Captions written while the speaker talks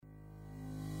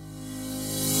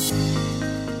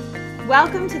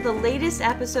Welcome to the latest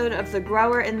episode of The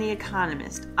Grower and the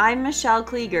Economist. I'm Michelle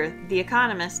Klieger, The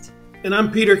Economist. And I'm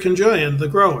Peter Conjoyan, The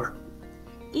Grower.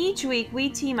 Each week, we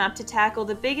team up to tackle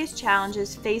the biggest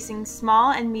challenges facing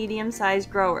small and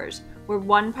medium-sized growers. We're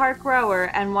one part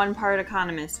grower and one part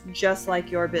economist, just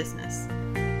like your business.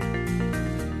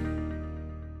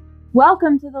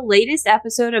 Welcome to the latest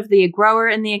episode of The Grower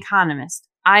and the Economist.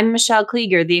 I'm Michelle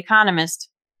Klieger, The Economist.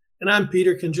 And I'm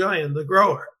Peter Conjoyan, The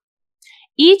Grower.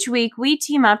 Each week, we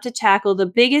team up to tackle the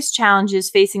biggest challenges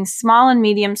facing small and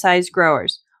medium-sized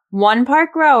growers. One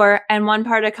part grower and one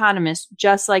part economist,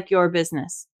 just like your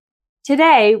business.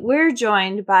 Today, we're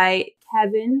joined by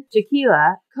Kevin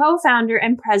Jakila, co-founder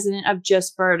and president of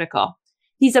Just Vertical.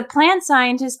 He's a plant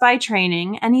scientist by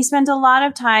training, and he spent a lot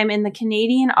of time in the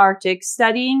Canadian Arctic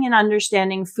studying and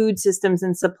understanding food systems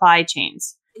and supply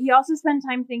chains. He also spent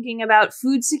time thinking about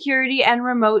food security and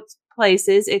remote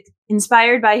places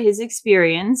inspired by his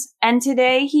experience. And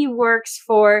today he works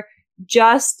for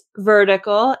Just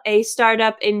Vertical, a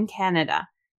startup in Canada.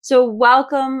 So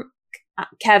welcome,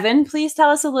 Kevin. Please tell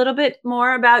us a little bit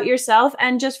more about yourself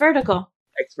and Just Vertical.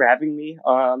 Thanks for having me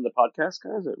on the podcast,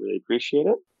 guys. I really appreciate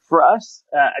it. For us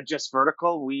at Just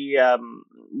Vertical, we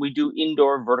do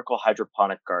indoor vertical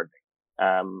hydroponic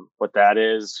gardening. What that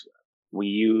is, we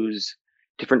use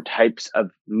different types of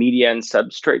media and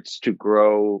substrates to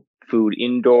grow food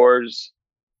indoors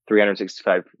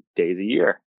 365 days a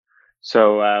year.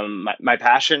 So my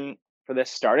passion for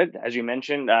this started, as you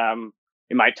mentioned,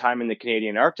 in my time in the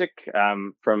Canadian Arctic,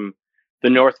 from the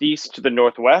northeast to the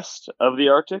northwest of the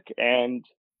Arctic. And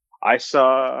I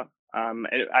saw and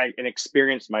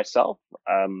experienced myself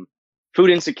food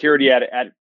insecurity at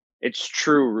its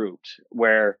true root,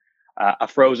 where a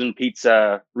frozen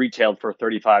pizza retailed for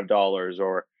 $35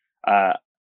 or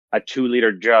a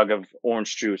 2-liter jug of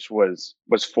orange juice was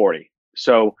 $40.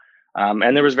 So,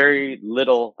 and there was very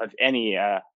little of any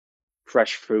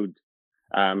fresh food,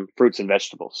 fruits and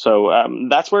vegetables. So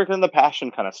that's where the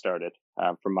passion kind of started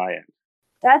from my end.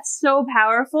 That's so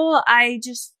powerful.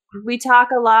 We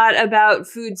talk a lot about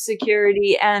food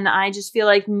security, and I just feel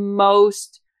like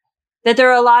that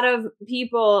there are a lot of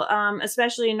people,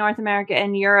 especially in North America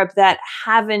and Europe, that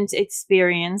haven't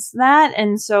experienced that.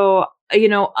 And so,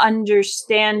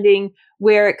 understanding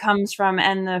where it comes from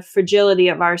and the fragility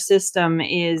of our system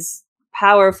is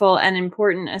powerful and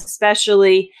important,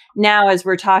 especially now as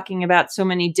we're talking about so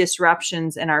many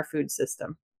disruptions in our food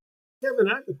system.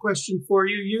 Kevin, I have a question for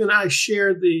you. You and I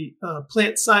share the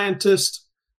plant scientist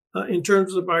in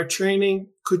terms of our training.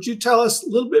 Could you tell us a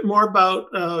little bit more about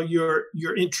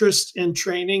your interest in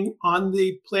training on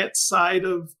the plant side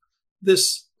of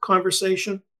this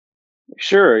conversation?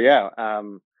 Sure, yeah.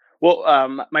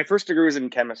 My first degree was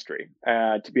in chemistry,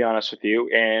 to be honest with you.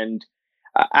 And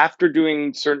after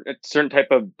doing certain type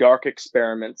of dark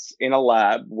experiments in a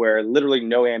lab where literally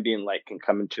no ambient light can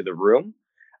come into the room,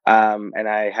 and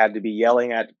I had to be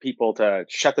yelling at people to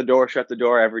shut the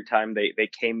door every time they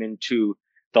came into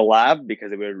the lab,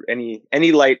 because it would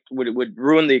any light would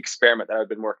ruin the experiment that I've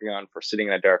been working on for sitting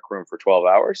in a dark room for 12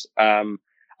 hours.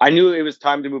 I knew it was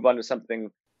time to move on to something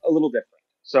a little different.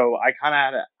 So I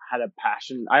kind of had a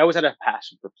passion. I always had a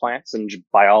passion for plants and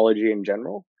biology in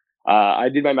general. I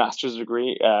did my master's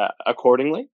degree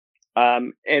accordingly.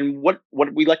 And what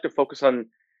we like to focus on,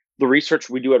 the research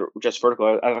we do at Just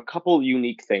Vertical, I have a couple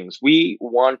unique things. We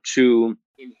want to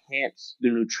enhance the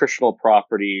nutritional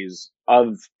properties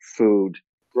of food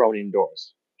grown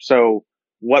indoors. So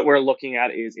what we're looking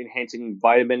at is enhancing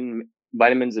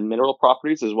vitamins and mineral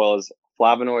properties, as well as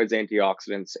flavonoids,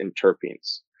 antioxidants, and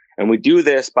terpenes. And we do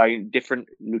this by different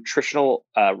nutritional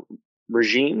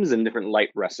regimes and different light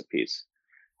recipes.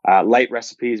 Light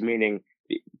recipes meaning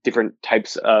different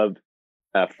types of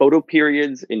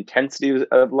photoperiods, intensity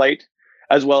of light,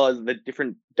 as well as the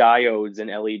different diodes and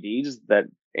LEDs that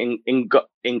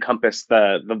encompass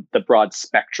the broad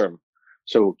spectrum.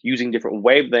 So using different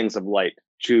wavelengths of light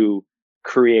to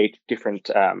create different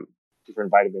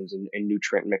vitamins and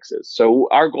nutrient mixes. So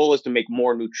our goal is to make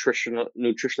more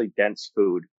nutritionally dense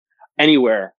food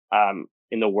anywhere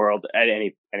in the world at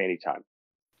any time.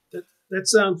 That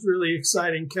sounds really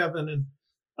exciting, Kevin.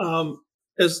 And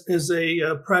as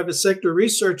a private sector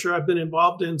researcher, I've been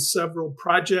involved in several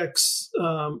projects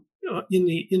in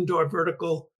the indoor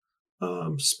vertical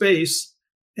space.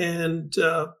 And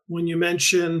when you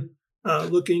mention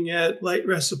looking at light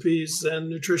recipes and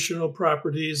nutritional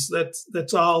properties,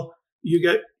 that's all you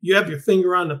get. You have your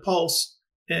finger on the pulse.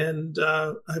 And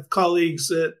I have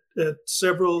colleagues at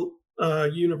several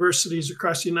universities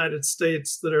across the United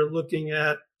States that are looking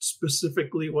at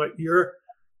specifically what you're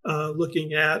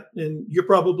looking at. And you're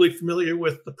probably familiar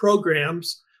with the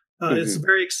programs It's a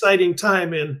very exciting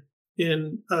time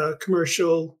in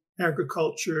commercial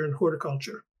agriculture and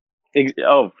horticulture.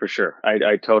 Oh, for sure.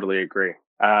 I totally agree.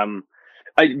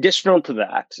 Additional to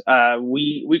that,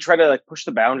 we try to like push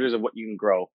the boundaries of what you can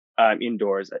grow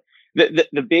indoors.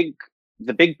 The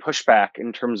big pushback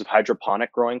in terms of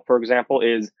hydroponic growing, for example,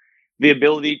 is the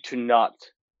ability to not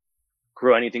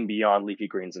grow anything beyond leafy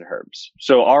greens and herbs.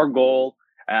 So our goal,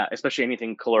 especially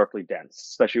anything calorically dense,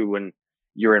 especially when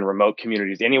you're in remote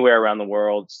communities anywhere around the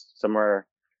world, somewhere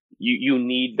you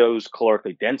need those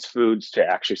calorically dense foods to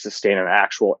actually sustain an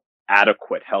actual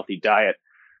adequate healthy diet.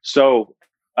 So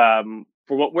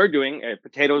for what we're doing,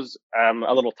 potatoes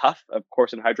a little tough, of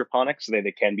course, in hydroponics.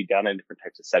 They can be done in different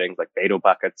types of settings like Beto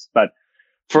buckets. But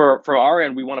for our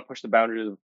end, we want to push the boundaries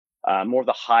of more of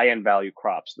the high end value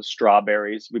crops, the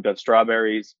strawberries. We've done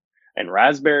strawberries and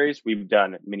raspberries. We've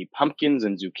done mini pumpkins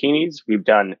and zucchinis. We've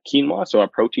done quinoa, so a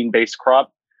protein based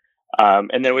crop.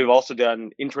 And then we've also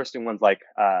done interesting ones like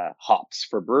hops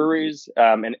for breweries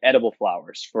and edible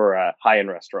flowers for high end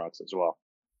restaurants as well.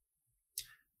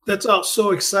 That's all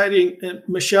so exciting. And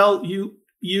Michelle, you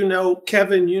know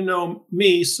Kevin, you know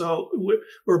me, so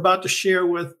we're about to share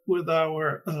with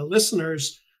our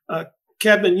listeners.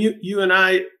 Kevin, you and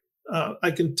I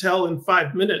can tell in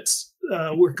 5 minutes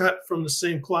we're cut from the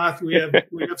same cloth. We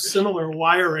have similar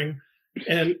wiring,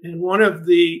 and one of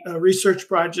the research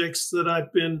projects that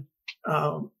I've been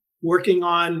working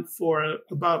on for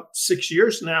about 6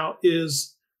 years now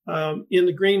is in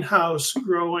the greenhouse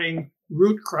growing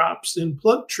root crops in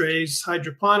plug trays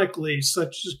hydroponically,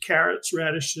 such as carrots,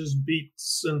 radishes,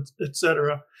 beets, and et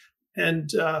cetera.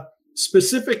 And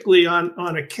specifically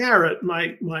on a carrot,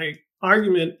 my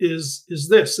argument is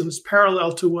this, and it's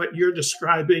parallel to what you're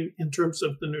describing in terms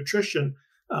of the nutrition.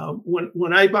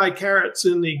 When I buy carrots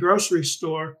in the grocery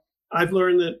store, I've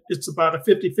learned that it's about a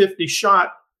 50-50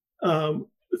 shot.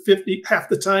 Half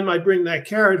the time I bring that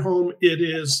carrot home, it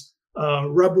is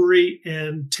rubbery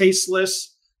and tasteless.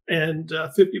 And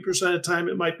 50% of the time,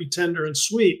 it might be tender and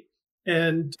sweet.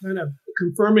 And kind of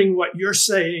confirming what you're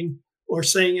saying or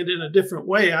saying it in a different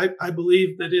way, I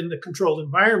believe that in the controlled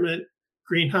environment,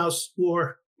 greenhouse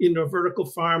or indoor vertical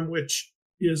farm, which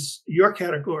is your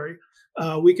category,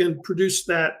 we can produce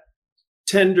that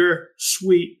tender,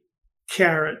 sweet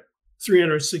carrot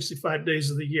 365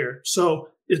 days of the year. So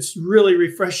it's really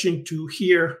refreshing to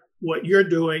hear what you're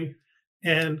doing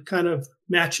and kind of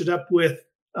match it up with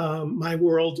my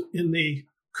world in the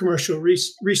commercial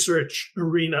research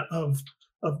arena of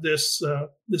this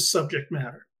subject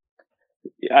matter.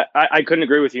 Yeah, I couldn't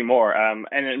agree with you more.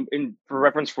 And for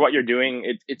reference for what you're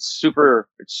doing, it's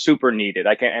super needed.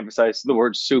 I can't emphasize the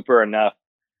word super enough.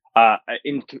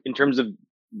 In terms of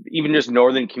even just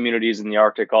northern communities in the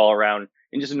Arctic all around,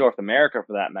 and just in North America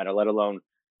for that matter, let alone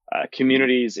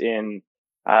communities in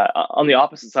on the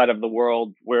opposite side of the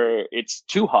world where it's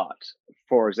too hot,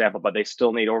 for example, but they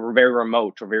still need, or very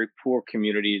remote or very poor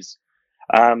communities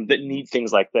that need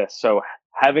things like this. So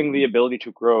having the ability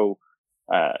to grow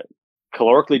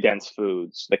calorically dense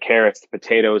foods, the carrots, the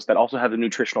potatoes that also have the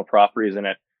nutritional properties in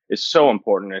it is so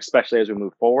important, especially as we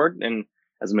move forward. And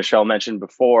as Michelle mentioned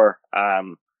before,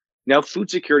 now food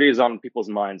security is on people's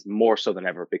minds more so than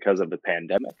ever because of the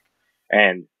pandemic.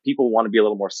 And people want to be a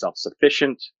little more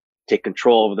self-sufficient, take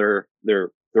control of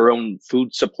their own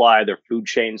food supply, their food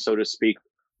chain, so to speak,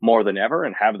 more than ever,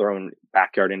 and have their own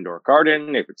backyard indoor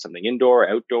garden, if it's something indoor,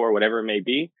 outdoor, whatever it may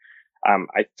be.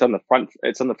 It's on the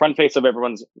front face of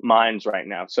everyone's minds right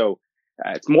now. So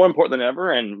it's more important than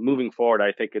ever. And moving forward,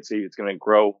 I think it's going to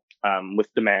grow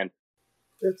with demand.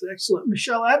 That's excellent.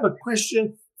 Michelle, I have a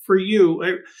question for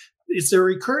you. It's a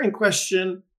recurring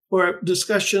question or a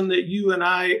discussion that you and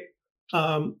I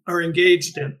are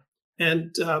engaged in.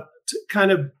 And to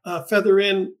kind of feather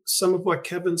in some of what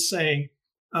Kevin's saying,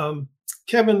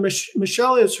 Kevin,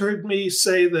 Michelle has heard me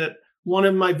say that one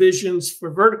of my visions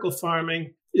for vertical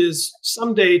farming is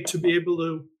someday to be able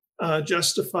to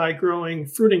justify growing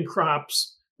fruiting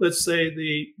crops, let's say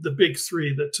the big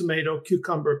three, the tomato,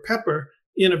 cucumber, pepper,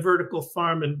 in a vertical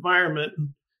farm environment.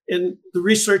 And the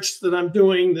research that I'm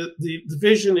doing, the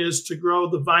vision is to grow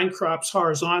the vine crops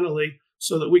horizontally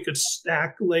so that we could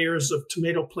stack layers of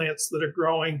tomato plants that are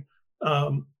growing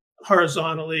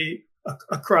horizontally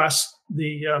across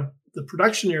the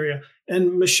production area.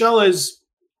 And Michelle has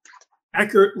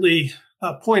accurately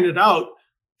pointed out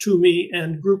to me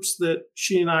and groups that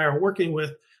she and I are working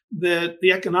with that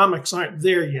the economics aren't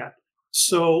there yet.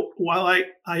 So while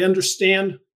I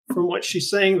understand from what she's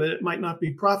saying that it might not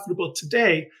be profitable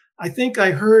today, I think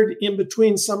I heard in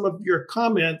between some of your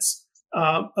comments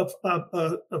of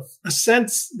a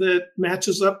sense that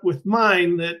matches up with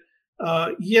mine that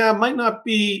yeah, it might not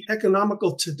be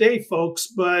economical today, folks,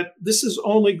 but this is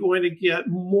only going to get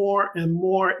more and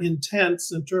more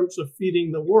intense in terms of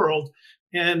feeding the world.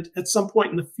 And at some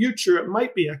point in the future, it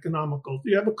might be economical.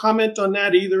 Do you have a comment on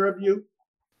that, either of you?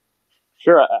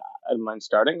 Sure, I don't mind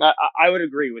starting. I would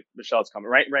agree with Michelle's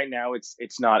comment. Right now,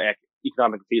 it's not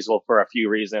economically feasible for a few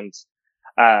reasons.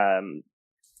 Um,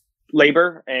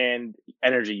 Labor and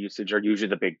energy usage are usually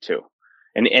the big two,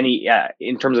 and any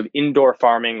in terms of indoor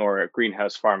farming or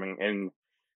greenhouse farming,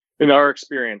 in our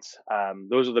experience,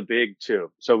 those are the big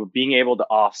two. So being able to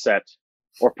offset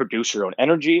or produce your own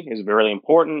energy is really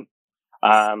important.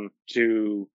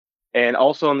 To and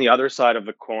also on the other side of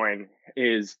the coin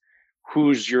is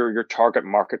who's your target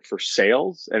market for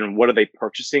sales and what are they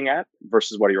purchasing at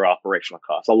versus what are your operational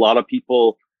costs. A lot of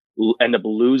people end up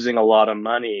losing a lot of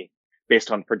money based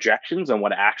on projections and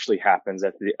what actually happens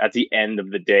at the end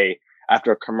of the day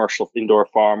after a commercial indoor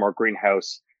farm or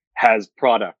greenhouse has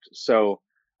product. So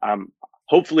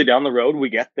hopefully down the road we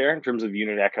get there in terms of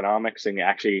unit economics and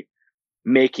actually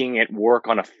making it work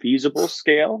on a feasible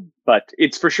scale, but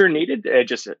it's for sure needed.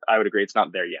 I would agree it's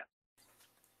not there yet.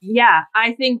 Yeah,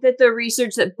 I think that the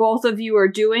research that both of you are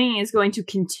doing is going to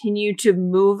continue to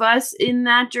move us in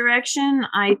that direction.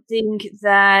 I think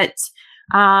that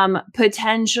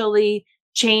potentially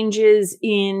changes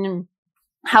in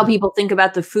how people think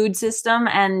about the food system,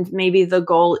 and maybe the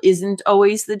goal isn't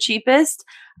always the cheapest,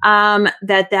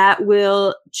 that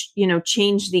will,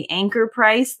 change the anchor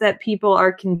price that people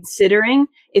are considering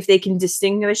if they can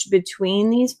distinguish between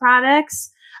these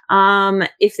products.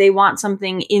 If they want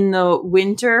something in the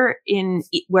winter in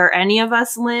where any of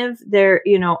us live, they're,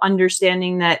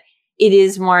 understanding that it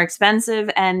is more expensive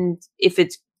and if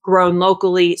it's grown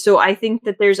locally. So I think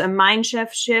that there's a mind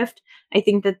shift. I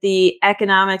think that the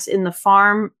economics in the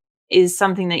farm is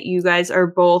something that you guys are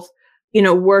both,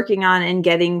 working on and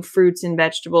getting fruits and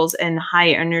vegetables and high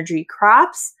energy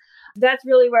crops. That's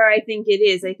really where I think it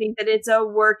is. I think that it's a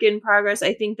work in progress.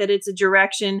 I think that it's a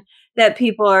direction that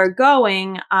people are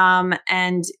going,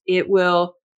 and it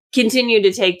will continue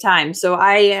to take time. So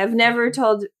I have never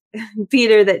told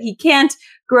Peter that he can't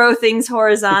grow things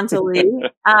horizontally.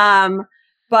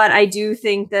 But I do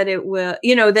think that it will,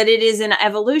 that it is an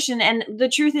evolution. And the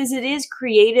truth is, it is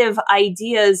creative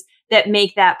ideas that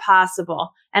make that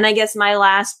possible. And I guess my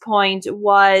last point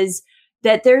was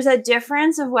that there's a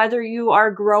difference of whether you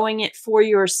are growing it for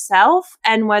yourself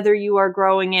and whether you are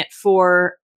growing it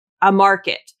for a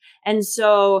market. And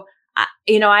so,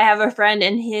 I have a friend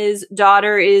and his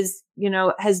daughter is,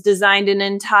 has designed an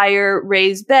entire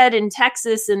raised bed in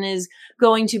Texas and is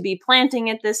going to be planting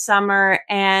it this summer.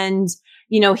 And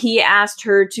he asked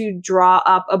her to draw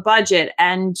up a budget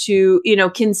and to,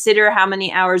 consider how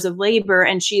many hours of labor.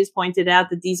 And she has pointed out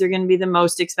that these are going to be the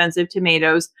most expensive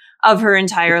tomatoes of her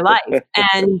entire life.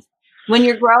 And when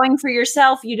you're growing for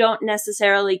yourself, you don't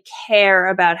necessarily care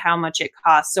about how much it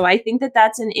costs. So I think that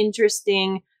that's an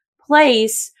interesting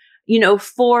place,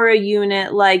 for a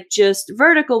unit like Just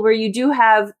Vertical, where you do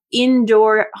have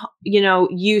indoor,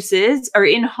 uses or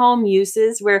in-home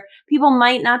uses where people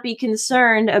might not be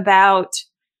concerned about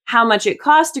how much it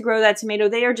costs to grow that tomato.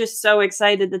 They are just so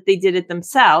excited that they did it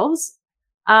themselves,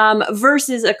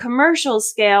 versus a commercial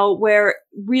scale where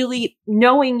really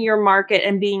knowing your market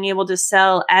and being able to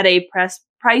sell at a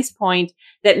price point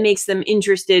that makes them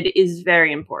interested is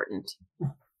very important.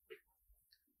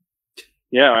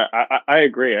 Yeah, I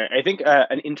agree. I think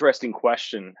an interesting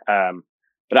question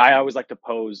that I always like to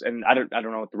pose, and I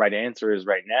don't know what the right answer is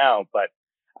right now, but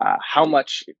how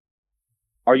much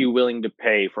are you willing to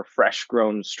pay for fresh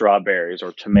grown strawberries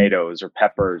or tomatoes or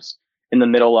peppers in the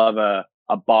middle of a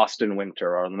Boston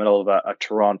winter or in the middle of a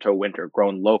Toronto winter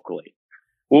grown locally?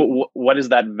 What is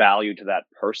that value to that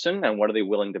person, and what are they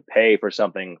willing to pay for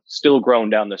something still grown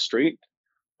down the street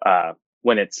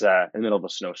when it's in the middle of a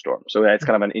snowstorm? So that's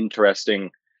kind of an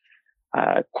interesting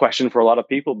question for a lot of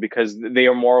people because they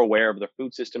are more aware of their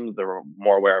food systems. They're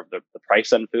more aware of the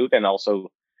price on food and also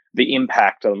the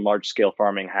impact on large scale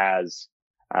farming has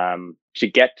to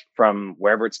get from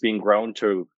wherever it's being grown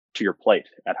to your plate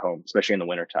at home, especially in the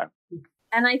wintertime.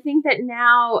 And I think that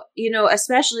now,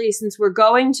 especially since we're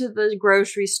going to the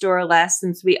grocery store less,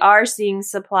 since we are seeing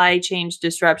supply chain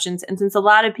disruptions, and since a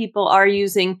lot of people are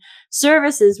using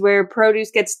services where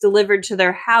produce gets delivered to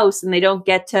their house and they don't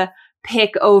get to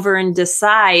pick over and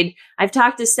decide. I've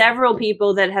talked to several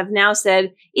people that have now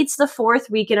said, it's the 4th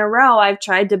week in a row I've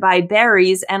tried to buy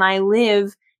berries and I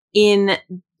live in,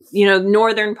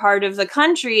 northern part of the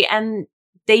country and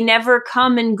they never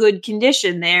come in good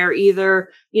condition. They're either,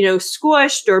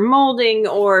 squished or molding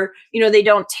or, they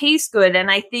don't taste good. And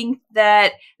I think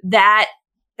that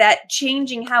that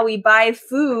changing how we buy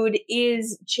food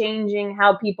is changing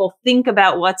how people think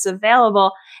about what's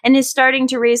available, and is starting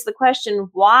to raise the question,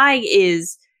 why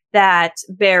is that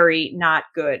berry not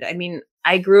good? I mean,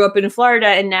 I grew up in Florida,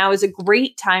 and now is a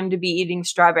great time to be eating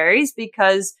strawberries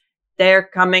because they're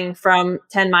coming from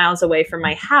 10 miles away from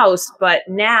my house. But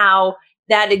now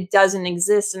that it doesn't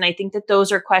exist. And I think that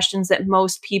those are questions that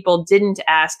most people didn't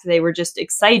ask. They were just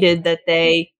excited that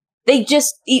they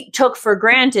took for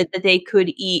granted that they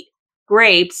could eat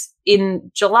grapes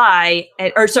in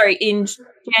in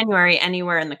January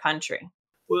anywhere in the country.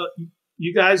 Well,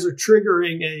 you guys are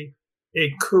triggering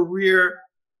a career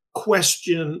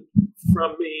question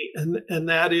from me, and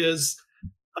that is,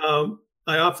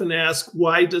 I often ask,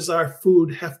 why does our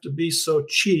food have to be so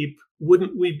cheap?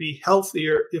 Wouldn't we be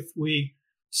healthier if we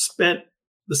spent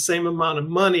the same amount of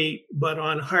money, but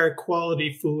on higher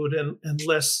quality food and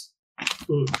less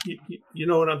food? You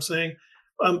know what I'm saying?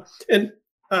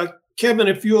 Kevin,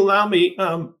 if you allow me,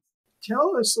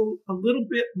 tell us a little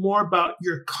bit more about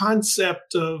your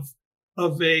concept of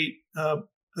a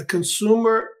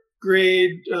consumer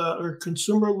grade or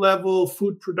consumer level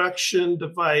food production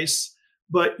device,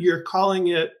 but you're calling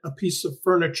it a piece of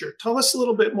furniture. Tell us a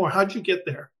little bit more. How'd you get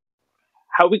there?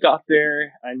 How we got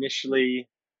there initially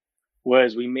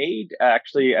was we made,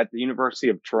 actually at the University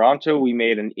of Toronto, we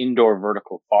made an indoor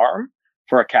vertical farm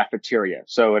for a cafeteria.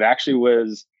 So it actually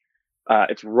was,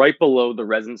 it's right below the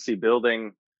residency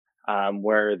building,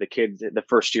 where the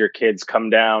first year kids come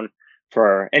down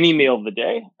for any meal of the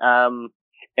day.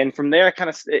 And from there,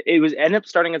 ended up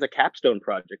starting as a capstone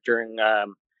project during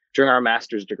our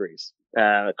master's degrees.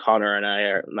 Connor and I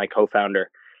are my co-founder,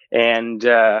 and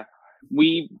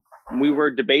we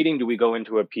were debating, do we go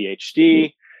into a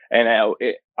PhD? And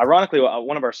ironically,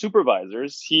 one of our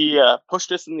supervisors, he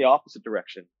pushed us in the opposite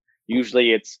direction.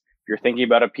 Usually if you're thinking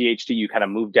about a PhD, you kind of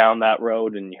move down that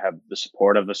road and you have the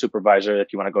support of the supervisor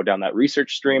if you want to go down that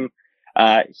research stream.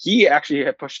 He actually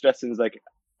had pushed us and was like,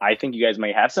 I think you guys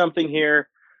may have something here.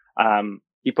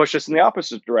 He pushed us in the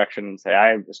opposite direction and said,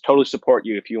 I just totally support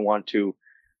you if you want to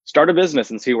start a business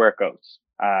and see where it goes.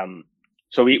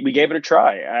 So we gave it a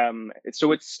try.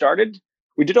 So it started,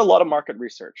 we did a lot of market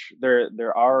research.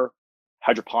 There are,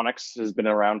 hydroponics has been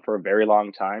around for a very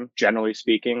long time, generally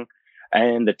speaking.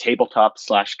 And the tabletop /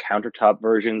 countertop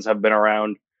versions have been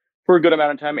around for a good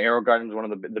amount of time. AeroGarden is one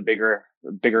of the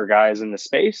bigger guys in the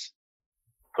space.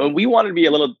 But we wanted to be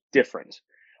a little different.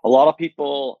 A lot of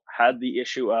people had the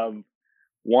issue of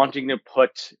wanting to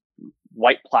put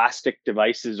white plastic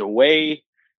devices away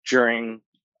during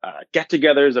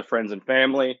get-togethers of friends and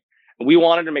family. And we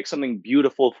wanted to make something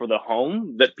beautiful for the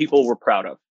home that people were proud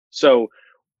of.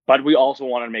 But we also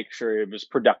wanted to make sure it was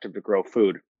productive to grow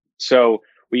food. So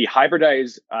we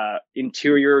hybridize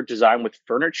interior design with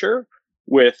furniture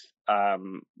with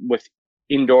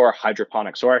indoor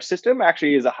hydroponics. So our system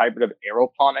actually is a hybrid of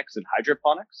aeroponics and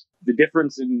hydroponics. The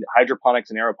difference in hydroponics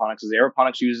and aeroponics is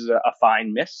aeroponics uses a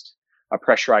fine mist, a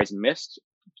pressurized mist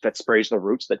that sprays the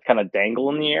roots that kind of dangle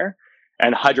in the air.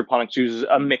 And hydroponics uses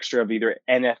a mixture of either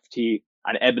NFT,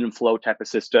 an ebb and flow type of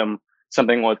system,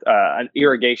 something with an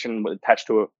irrigation attached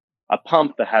to a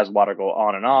pump that has water go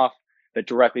on and off that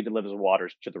directly delivers water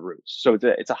to the roots. So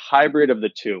it's a hybrid of the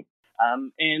two.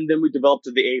 And then we developed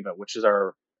the Ava, which is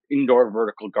our indoor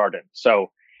vertical garden.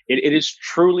 So it is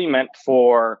truly meant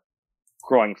for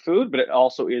growing food, but it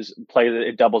also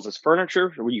it doubles as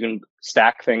furniture where you can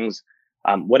stack things,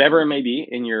 whatever it may be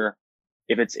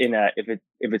if it's in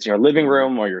your living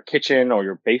room or your kitchen or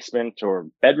your basement or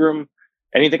bedroom,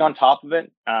 anything on top of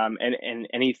it, and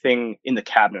anything in the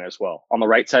cabinet as well. On the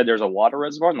right side, there's a water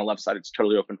reservoir. On the left side, it's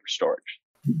totally open for storage.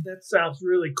 That sounds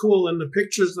really cool. And the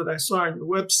pictures that I saw on your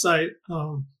website,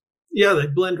 they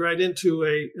blend right into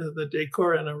the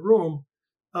decor in a room.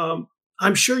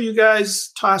 I'm sure you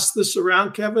guys toss this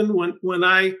around, Kevin. When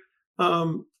I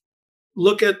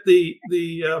look at the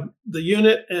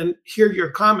unit and hear your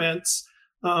comments,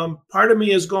 part of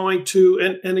me is going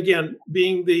to, and again,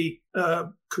 being the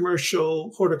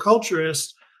commercial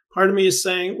horticulturist, part of me is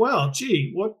saying, well,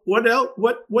 gee, what else?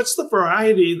 What's the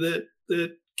variety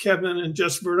that Kevin and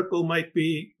Just Vertical might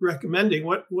be recommending?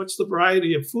 What's the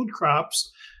variety of food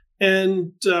crops?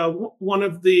 And one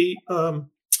of the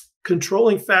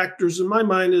controlling factors in my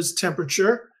mind is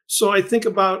temperature. So I think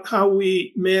about how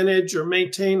we manage or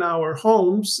maintain our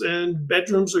homes, and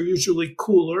bedrooms are usually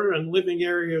cooler and living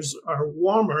areas are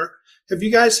warmer. Have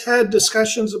you guys had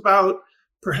discussions about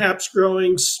perhaps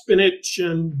growing spinach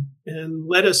and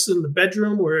lettuce in the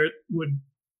bedroom where it would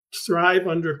thrive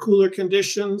under cooler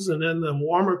conditions, and then the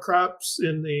warmer crops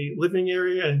in the living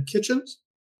area and kitchens?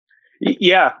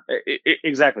 Yeah,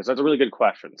 exactly. So that's a really good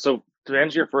question. So to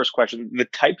answer your first question, the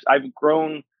types I've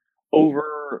grown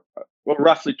over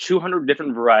roughly 200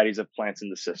 different varieties of plants in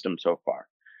the system so far.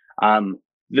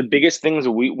 The biggest things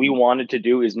we wanted to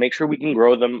do is make sure we can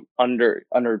grow them under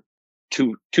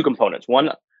two components.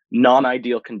 One,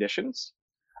 non-ideal conditions.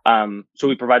 So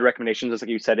we provide recommendations, as like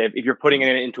you said, if you're putting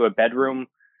it into a bedroom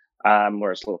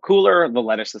where it's a little cooler, the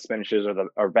lettuce, the spinaches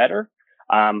are better.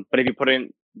 But if you put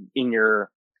it in your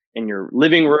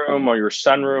living room or your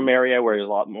sunroom area where there's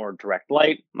a lot more direct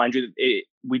light, mind you,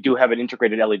 we do have an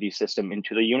integrated LED system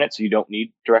into the unit, so you don't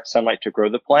need direct sunlight to grow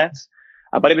the plants.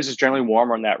 But if it's just generally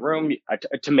warmer in that room,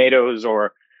 tomatoes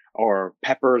or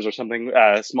peppers or something,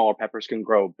 smaller peppers can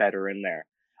grow better in there.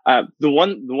 The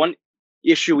one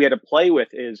issue we had to play with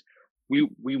is we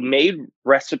made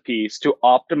recipes to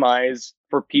optimize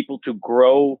for people to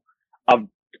grow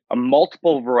a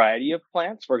multiple variety of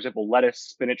plants. For example, lettuce,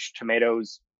 spinach,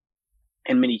 tomatoes,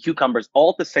 and mini cucumbers all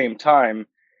at the same time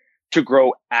to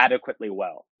grow adequately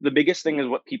well. The biggest thing is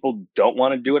what people don't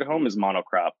want to do at home is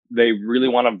monocrop. They really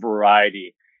want a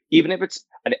variety, even if it's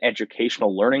an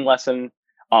educational learning lesson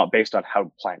based on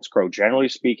how plants grow, generally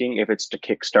speaking, if it's to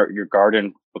kickstart your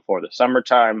garden before the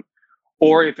summertime,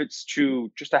 or if it's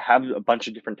just to have a bunch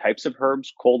of different types of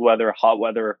herbs, cold weather, hot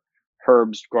weather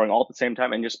herbs growing all at the same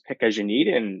time, and just pick as you need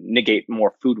and negate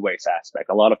more food waste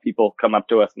aspect. A lot of people come up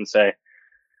to us and say,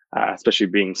 especially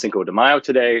being Cinco de Mayo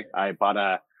today, I bought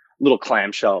a little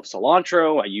clamshell of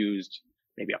cilantro. I used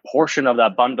maybe a portion of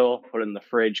that bundle, put it in the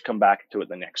fridge, come back to it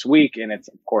the next week, and it's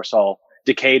of course all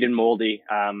decayed and moldy.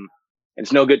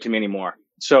 It's no good to me anymore.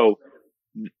 So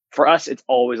for us, it's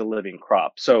always a living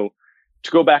crop. So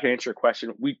to go back and answer your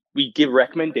question, we give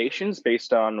recommendations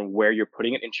based on where you're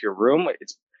putting it into your room.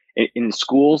 It's in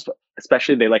schools,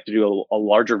 especially, they like to do a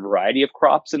larger variety of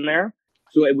crops in there.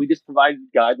 So we just provide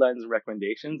guidelines and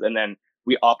recommendations, and then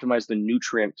we optimize the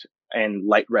nutrient and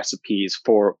light recipes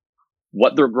for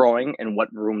what they're growing and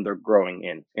what room they're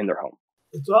growing in their home.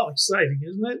 It's all exciting,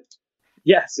 isn't it?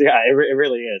 Yes, yeah, it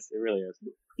really is. It really is.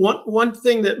 One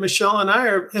thing that Michelle and I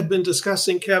have been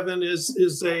discussing, Kevin,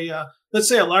 is a let's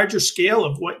say a larger scale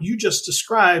of what you just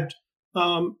described,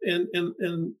 and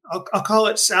I'll call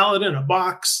it salad in a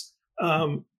box.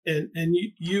 And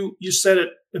you said it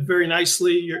very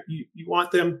nicely. You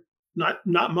want them not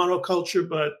monoculture,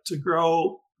 but to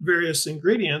grow various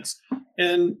ingredients.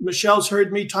 And Michelle's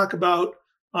heard me talk about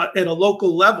at a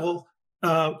local level,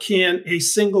 can a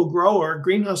single grower,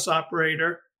 greenhouse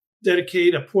operator,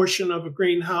 dedicate a portion of a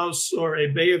greenhouse or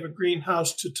a bay of a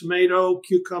greenhouse to tomato,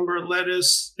 cucumber,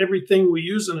 lettuce, everything we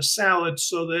use in a salad,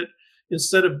 so that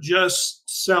instead of just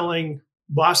selling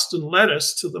Boston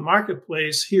lettuce to the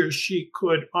marketplace, he or she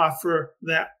could offer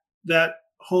that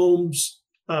home's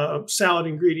salad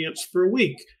ingredients for a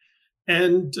week.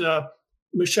 And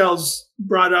Michelle's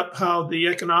brought up how the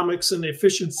economics and the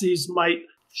efficiencies might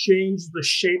change the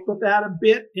shape of that a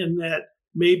bit, in that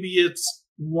maybe it's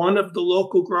one of the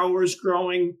local growers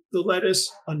growing the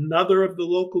lettuce, another of the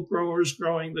local growers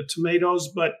growing the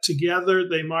tomatoes, but together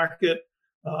they market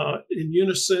in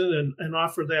unison and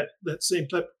offer that same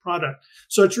type of product.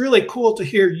 So it's really cool to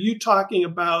hear you talking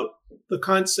about the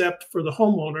concept for the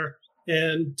homeowner,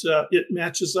 and it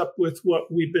matches up with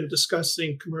what we've been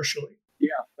discussing commercially.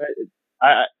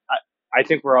 Yeah, I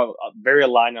think we're all very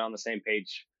aligned and on the same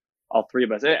page, all three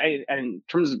of us. And in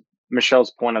terms of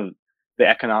Michelle's point of the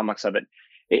economics of it,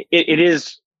 it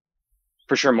is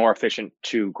for sure more efficient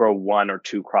to grow one or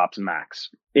two crops max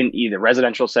in either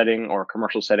residential setting or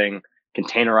commercial setting,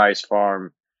 containerized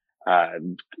farm,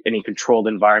 any controlled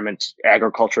environment,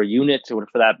 agricultural unit, for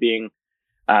that being.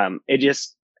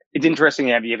 It's interesting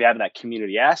if you have that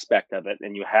community aspect of it,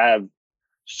 and you have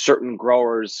certain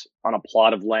growers on a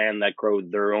plot of land that grow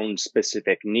their own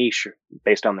specific niche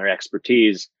based on their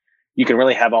expertise. You can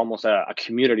really have almost a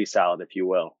community salad, if you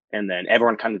will. And then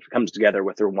everyone kind of comes together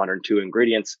with their one or two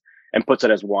ingredients and puts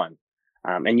it as one.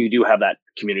 And you do have that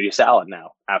community salad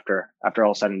now after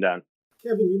all said and done.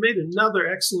 Kevin, you made another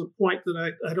excellent point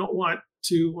that I don't want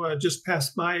to just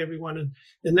pass by everyone.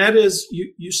 And that is,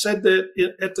 you said that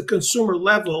at the consumer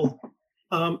level,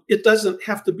 it doesn't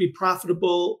have to be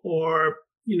profitable or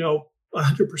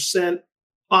 100%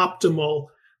 optimal.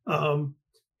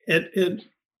 And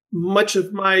much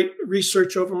of my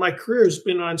research over my career has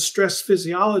been on stress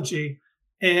physiology.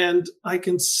 And I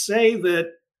can say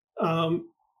that, and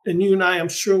you and I, I'm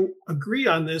sure, agree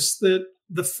on this, that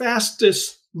the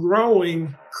fastest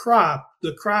growing crop,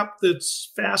 the crop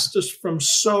that's fastest from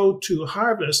sow to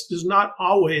harvest, is not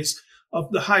always of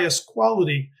the highest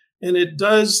quality. And it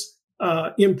does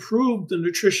improve the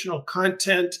nutritional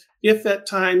content if at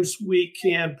times we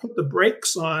can put the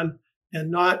brakes on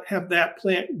and not have that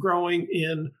plant growing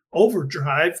in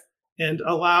overdrive and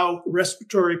allow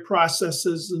respiratory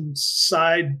processes and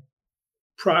side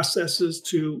processes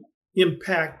to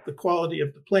impact the quality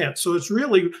of the plant. So it's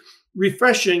really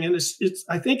refreshing, and it's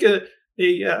I think a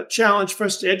challenge for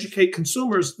us to educate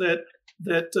consumers that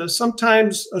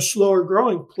sometimes a slower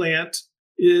growing plant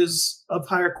is of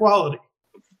higher quality.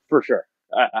 For sure,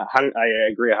 I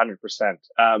agree 100%.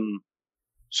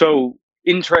 So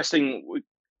interesting.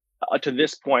 To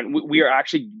this point, we are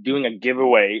actually doing a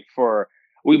giveaway for.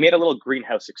 We made a little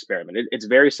greenhouse experiment. It's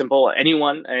very simple.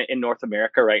 Anyone in North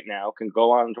America right now can go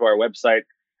onto our website,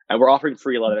 and we're offering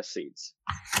free lettuce seeds.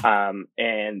 And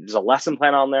there's a lesson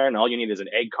plan on there, and all you need is an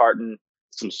egg carton,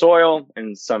 some soil,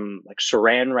 and some like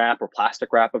saran wrap or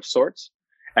plastic wrap of sorts,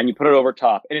 and you put it over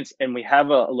top. And we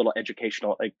have a little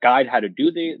educational guide how to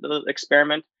do the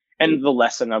experiment and the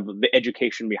lesson of the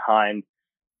education behind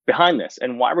this,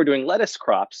 and why we're doing lettuce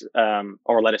crops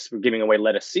or we're giving away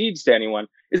lettuce seeds to anyone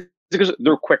is because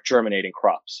they're quick germinating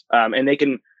crops, and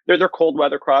they're cold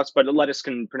weather crops, but lettuce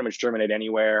can pretty much germinate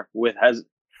anywhere has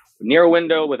near a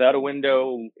window, without a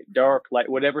window, dark, light,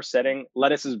 whatever setting.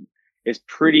 Lettuce is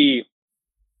pretty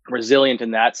resilient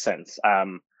in that sense,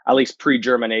 at least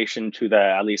pre-germination to the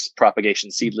at least propagation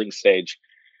seedling stage.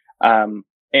 And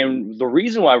the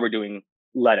reason why we're doing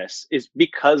lettuce is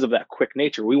because of that quick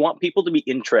nature. We want people to be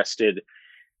interested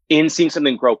in seeing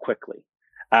something grow quickly.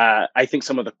 I think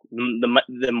some of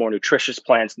the more nutritious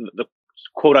plants, the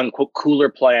quote unquote cooler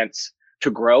plants to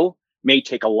grow may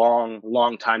take a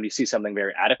long time to see something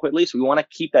very adequately. So we want to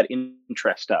keep that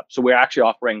interest up. So we're actually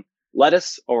offering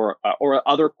lettuce or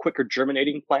other quicker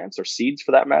germinating plants or seeds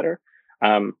for that matter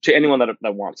to anyone that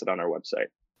wants it on our website.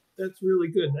 That's really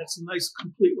good. That's a nice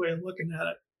complete way of looking at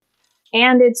it.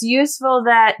 And it's useful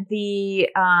that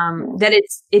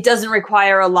it doesn't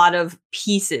require a lot of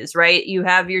pieces, right? You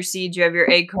have your seeds, you have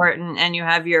your egg carton, and you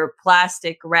have your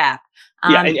plastic wrap.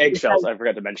 And eggshells. I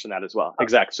forgot to mention that as well.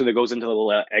 Exactly. So that goes into the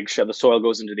little eggshell. The soil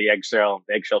goes into the eggshell.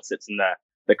 The eggshell sits in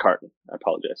the carton. I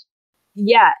apologize.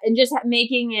 Yeah, and just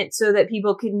making it so that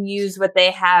people can use what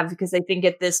they have, because I think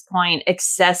at this point,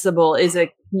 accessible is a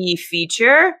key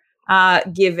feature,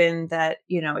 given that,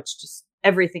 it's just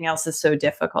everything else is so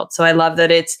difficult. So I love that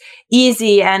it's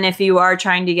easy. And if you are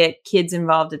trying to get kids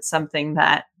involved, it's something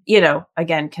that,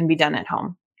 again, can be done at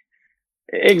home.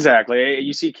 Exactly.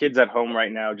 You see kids at home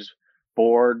right now just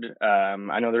bored.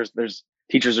 I know there's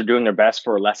teachers are doing their best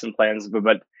for lesson plans,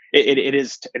 but it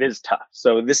is tough.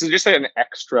 So this is just an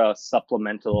extra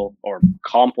supplemental or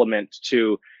complement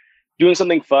to doing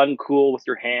something fun, cool with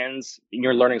your hands, and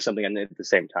you're learning something at the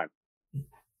same time.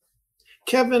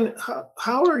 Kevin,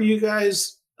 how are you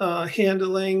guys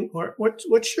handling, or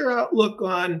what's your outlook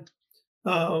on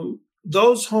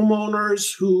those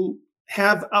homeowners who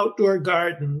have outdoor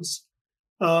gardens?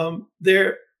 I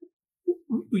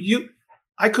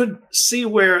could see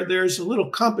where there's a little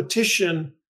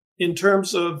competition in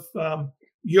terms of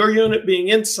your unit being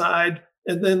inside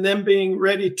and then them being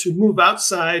ready to move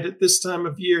outside at this time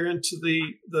of year into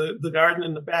the garden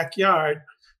in the backyard.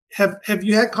 Have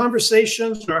you had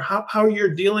conversations, or how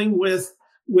you're dealing with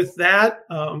that?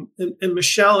 And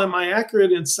Michelle, am I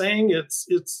accurate in saying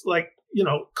it's like,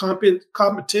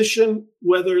 competition,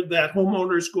 whether that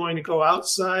homeowner is going to go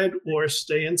outside or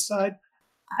stay inside?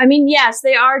 I mean, yes,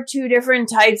 they are two different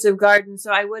types of gardens,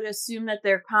 so I would assume that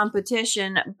they're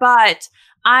competition, but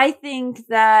I think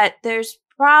that there's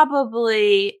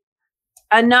probably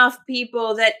enough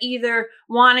people that either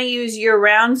want to use year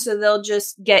round, so they'll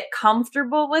just get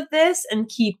comfortable with this and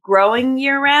keep growing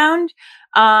year round.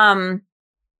 And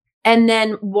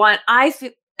then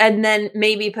and then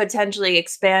maybe potentially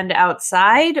expand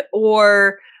outside,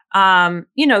 or,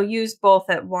 use both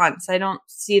at once. I don't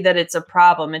see that it's a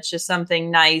problem. It's just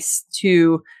something nice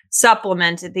to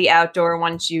supplement the outdoor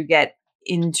once you get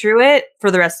into it for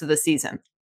the rest of the season.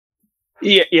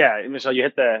 Yeah, Michelle, you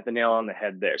hit the nail on the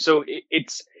head there. So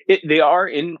they are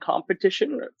in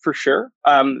competition for sure.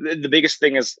 The biggest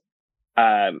thing is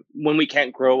when we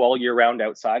can't grow all year round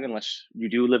outside, unless you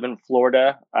do live in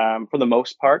Florida, for the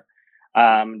most part,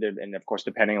 and of course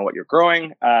depending on what you're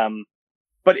growing.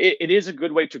 But it is a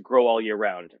good way to grow all year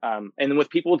round. And with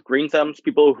people with green thumbs,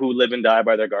 people who live and die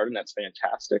by their garden, that's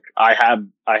fantastic. I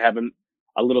have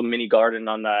a little mini garden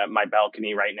on my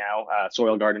balcony right now,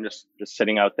 soil garden just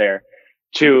sitting out there.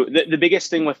 The biggest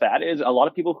thing with that is a lot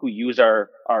of people who use our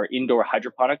indoor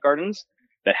hydroponic gardens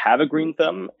that have a green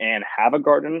thumb and have a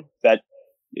garden that,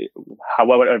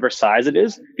 however size it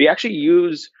is, they actually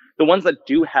use the ones that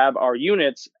do have our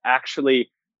units, actually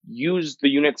use the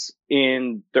units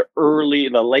in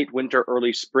the late winter,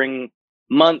 early spring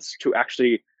months to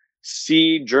actually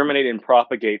seed, germinate, and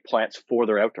propagate plants for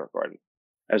their outdoor garden.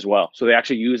 as well. So they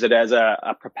actually use it as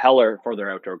a propeller for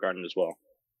their outdoor garden as well.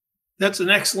 That's an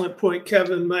excellent point,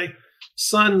 Kevin. My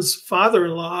son's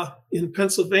father-in-law in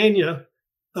Pennsylvania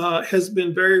has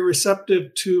been very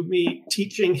receptive to me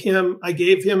teaching him. I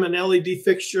gave him an LED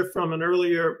fixture from an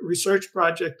earlier research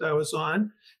project I was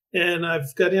on, and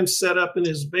I've got him set up in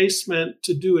his basement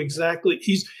to do exactly.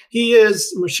 He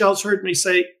is, Michelle's heard me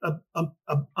say,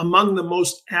 among the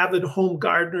most avid home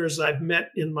gardeners I've met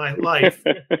in my life.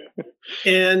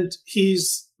 And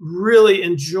he's really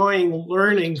enjoying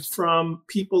learning from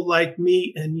people like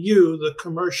me and you, the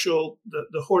commercial,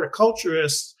 the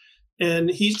horticulturists. And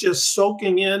he's just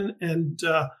soaking in. And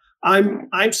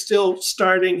I'm still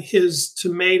starting his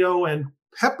tomato and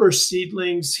pepper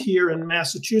seedlings here in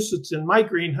Massachusetts in my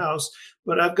greenhouse,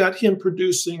 but I've got him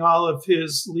producing all of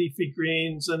his leafy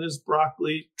greens and his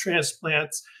broccoli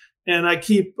transplants. And I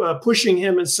keep pushing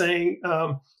him and saying,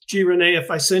 gee, Renee, if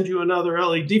I send you another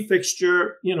LED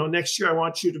fixture, next year I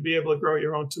want you to be able to grow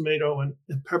your own tomato and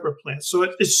pepper plants. So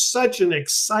it's such an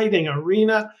exciting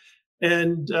arena.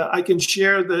 And I can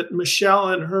share that Michelle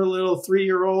and her little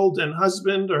 3-year-old and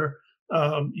husband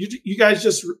you guys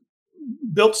just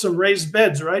built some raised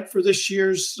beds, right, for this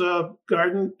year's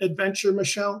garden adventure,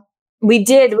 Michelle? We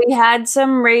did. We had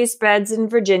some raised beds in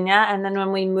Virginia. And then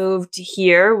when we moved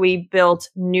here, we built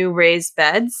new raised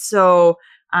beds. So,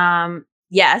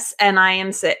 yes. And I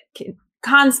am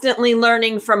constantly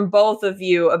learning from both of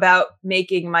you about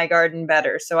making my garden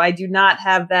better. So I do not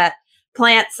have that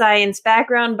plant science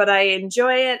background, but I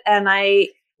enjoy it. And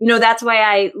that's why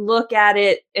I look at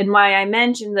it and why I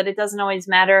mentioned that it doesn't always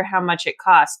matter how much it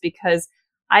costs, because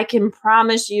I can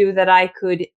promise you that I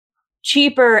could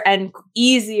cheaper and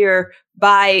easier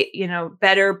buy,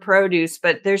 better produce,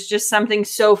 but there's just something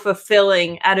so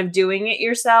fulfilling out of doing it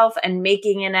yourself and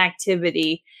making an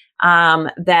activity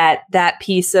that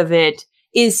piece of it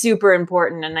is super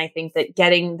important. And I think that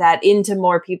getting that into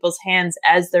more people's hands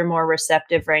as they're more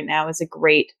receptive right now is a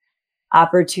great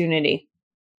opportunity.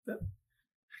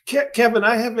 Kevin,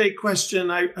 I have a question.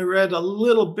 I read a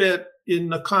little bit in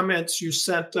the comments you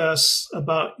sent us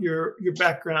about your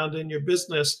background and your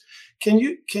business. Can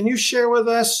you share with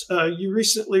us? You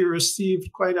recently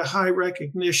received quite a high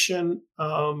recognition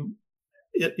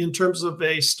in terms of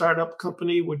a startup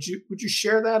company. Would you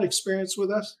share that experience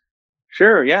with us?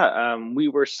 Sure. Yeah. We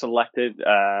were selected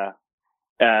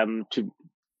in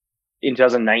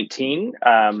 2019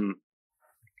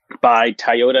 by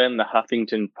Toyota and the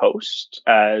Huffington Post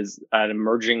as an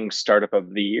emerging startup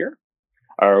of the year,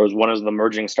 or it was one of the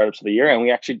emerging startups of the year. And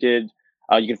we actually did,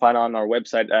 you can find on our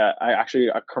website, actually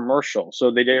a commercial.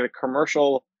 So they did a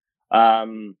commercial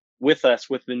with us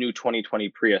with the new 2020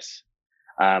 Prius.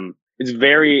 It's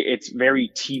very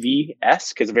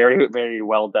TV-esque. It's very, very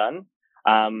well done.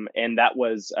 And that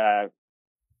was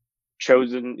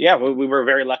chosen. Yeah, we were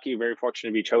very lucky, very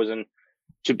fortunate to be chosen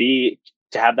to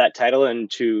have that title and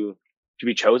to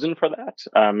be chosen for that.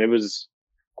 It was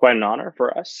quite an honor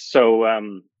for us. So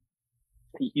everyone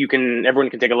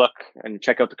can take a look and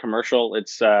check out the commercial.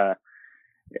 It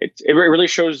really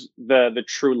shows the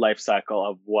true life cycle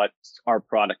of what our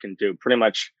product can do, pretty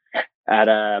much at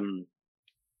a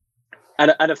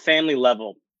family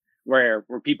level, where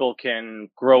people can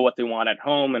grow what they want at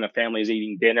home and a family is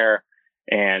eating dinner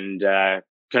and kind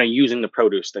of using the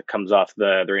produce that comes off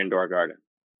their indoor garden.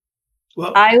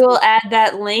 Well, I will add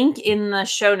that link in the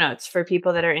show notes for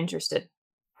people that are interested.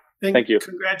 Thank you.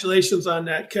 Congratulations on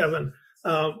that, Kevin.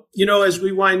 As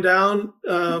we wind down,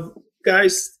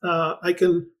 guys, I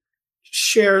can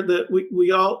share that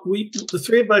the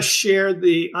three of us share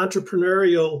the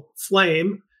entrepreneurial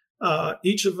flame.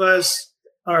 Each of us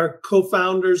are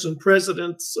co-founders and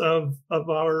presidents of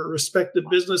our respective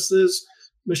businesses.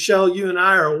 Michelle, you and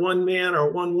I are one-man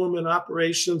or one-woman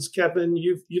operations. Kevin,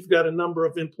 you've got a number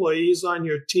of employees on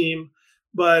your team,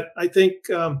 but I think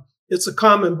it's a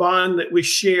common bond that we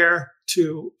share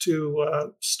to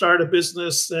start a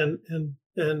business and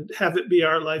have it be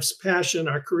our life's passion,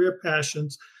 our career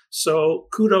passions. So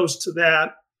kudos to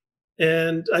that.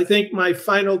 And I think my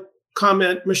final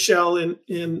comment, Michelle,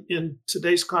 in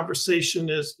today's conversation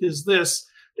is this,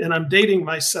 and I'm dating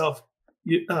myself,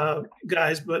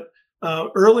 guys, but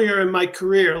earlier in my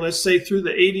career, let's say through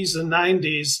the 80s and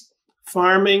 90s,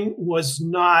 farming was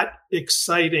not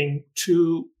exciting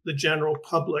to the general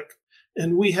public.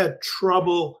 And we had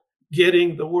trouble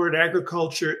getting the word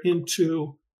agriculture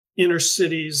into inner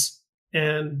cities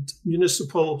and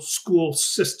municipal school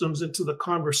systems into the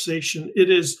conversation. It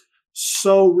is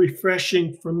so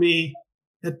refreshing for me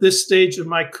at this stage of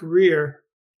my career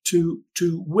to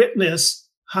witness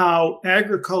how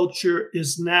agriculture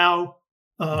is now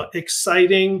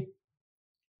exciting,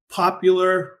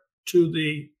 popular to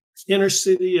the inner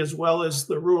city as well as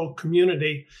the rural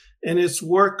community. And it's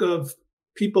work of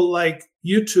people like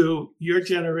you two, your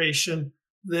generation,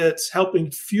 that's helping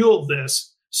fuel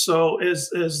this. So as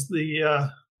the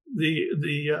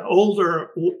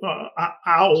older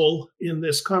owl in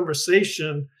this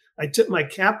conversation, I tip my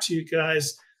cap to you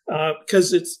guys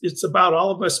because it's about all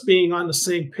of us being on the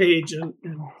same page and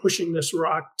pushing this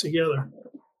rock together.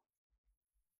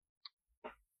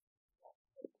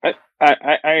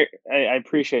 I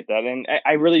appreciate that, and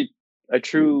I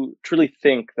truly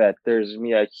think that there's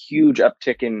a huge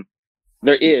uptick in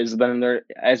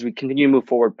as we continue to move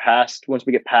forward once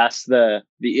we get past the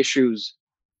issues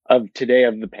of today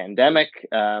of the pandemic,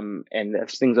 and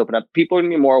as things open up, people are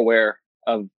going to be more aware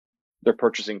of their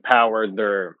purchasing power,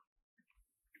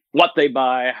 what they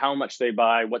buy, how much they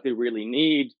buy, what they really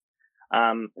need.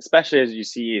 Especially as you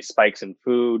see spikes in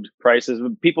food prices,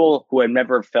 people who have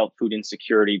never felt food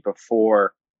insecurity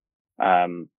before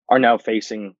are now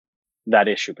facing that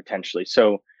issue potentially.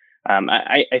 So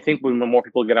I think when more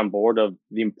people get on board of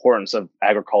the importance of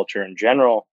agriculture in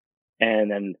general,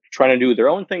 and then trying to do their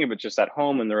own thing, if it's just at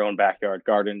home in their own backyard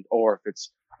garden, or if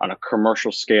it's on a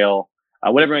commercial scale,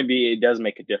 whatever it may be, it does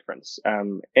make a difference.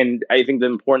 And I think the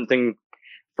important thing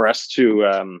for us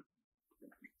to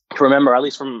remember, at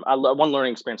least from one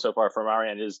learning experience so far from our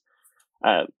end, is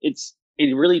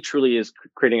it really truly is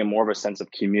creating more of a sense of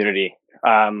community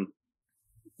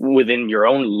within your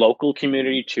own local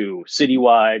community to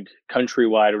citywide,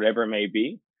 countrywide, whatever it may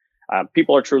be.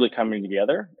 People are truly coming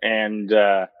together, and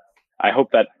I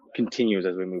hope that continues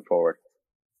as we move forward.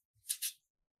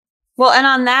 Well, and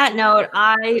on that note,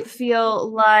 I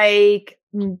feel like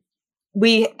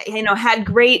we, had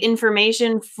great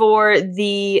information for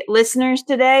the listeners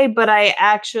today, but I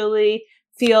actually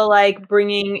feel like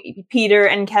bringing Peter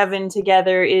and Kevin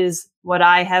together is what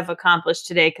I have accomplished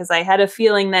today, because I had a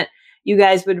feeling that you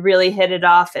guys would really hit it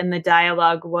off and the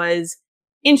dialogue was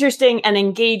interesting and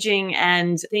engaging.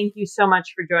 And thank you so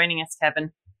much for joining us,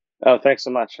 Kevin. Oh, thanks so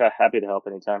much. Happy to help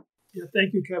anytime. Yeah,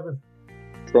 thank you, Kevin.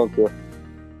 Thank you.